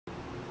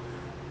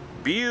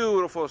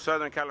Beautiful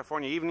Southern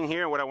California evening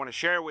here. What I want to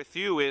share with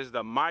you is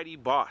the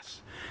Mytee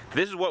BOSS.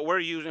 This is what we're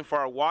using for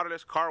our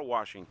waterless car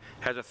washing.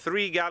 Has a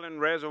 3-gallon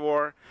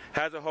reservoir,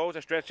 has a hose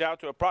that stretches out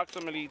to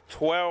approximately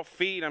 12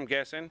 feet, I'm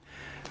guessing.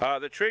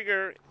 The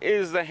trigger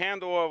is the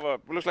handle of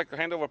a, looks like the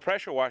handle of a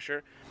pressure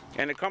washer,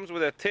 and it comes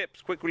with a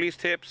tips, quick release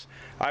tips.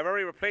 I've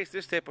already replaced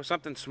this tip with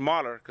something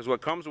smaller because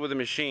what comes with the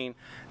machine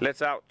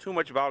lets out too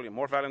much volume,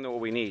 more volume than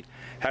what we need.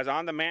 Has an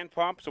on-demand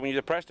pump, so when you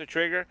press the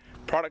trigger,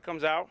 product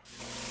comes out.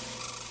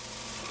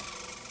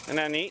 Isn't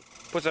that neat?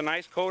 Puts a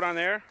nice coat on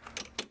there.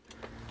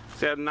 It's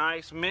that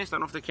nice mist. I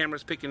don't know if the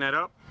camera's picking that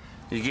up.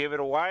 You give it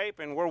a wipe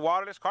and we're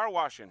waterless car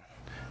washing.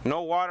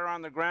 No water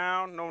on the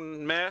ground, no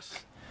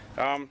mess.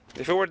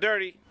 If it were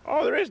dirty,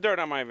 oh, there is dirt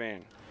on my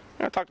van.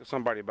 I gotta talk to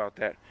somebody about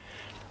that.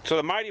 So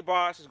the Mytee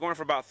BOSS is going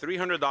for about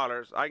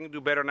 $300. I can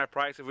do better on that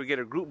price if we get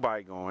a group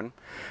buy going.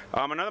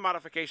 Another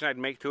modification I'd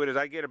make to it is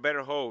I'd get a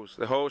better hose.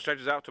 The hose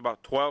stretches out to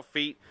about 12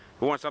 feet.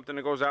 We want something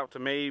that goes out to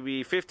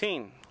maybe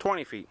 15,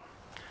 20 feet.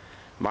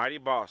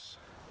 Mytee BOSS.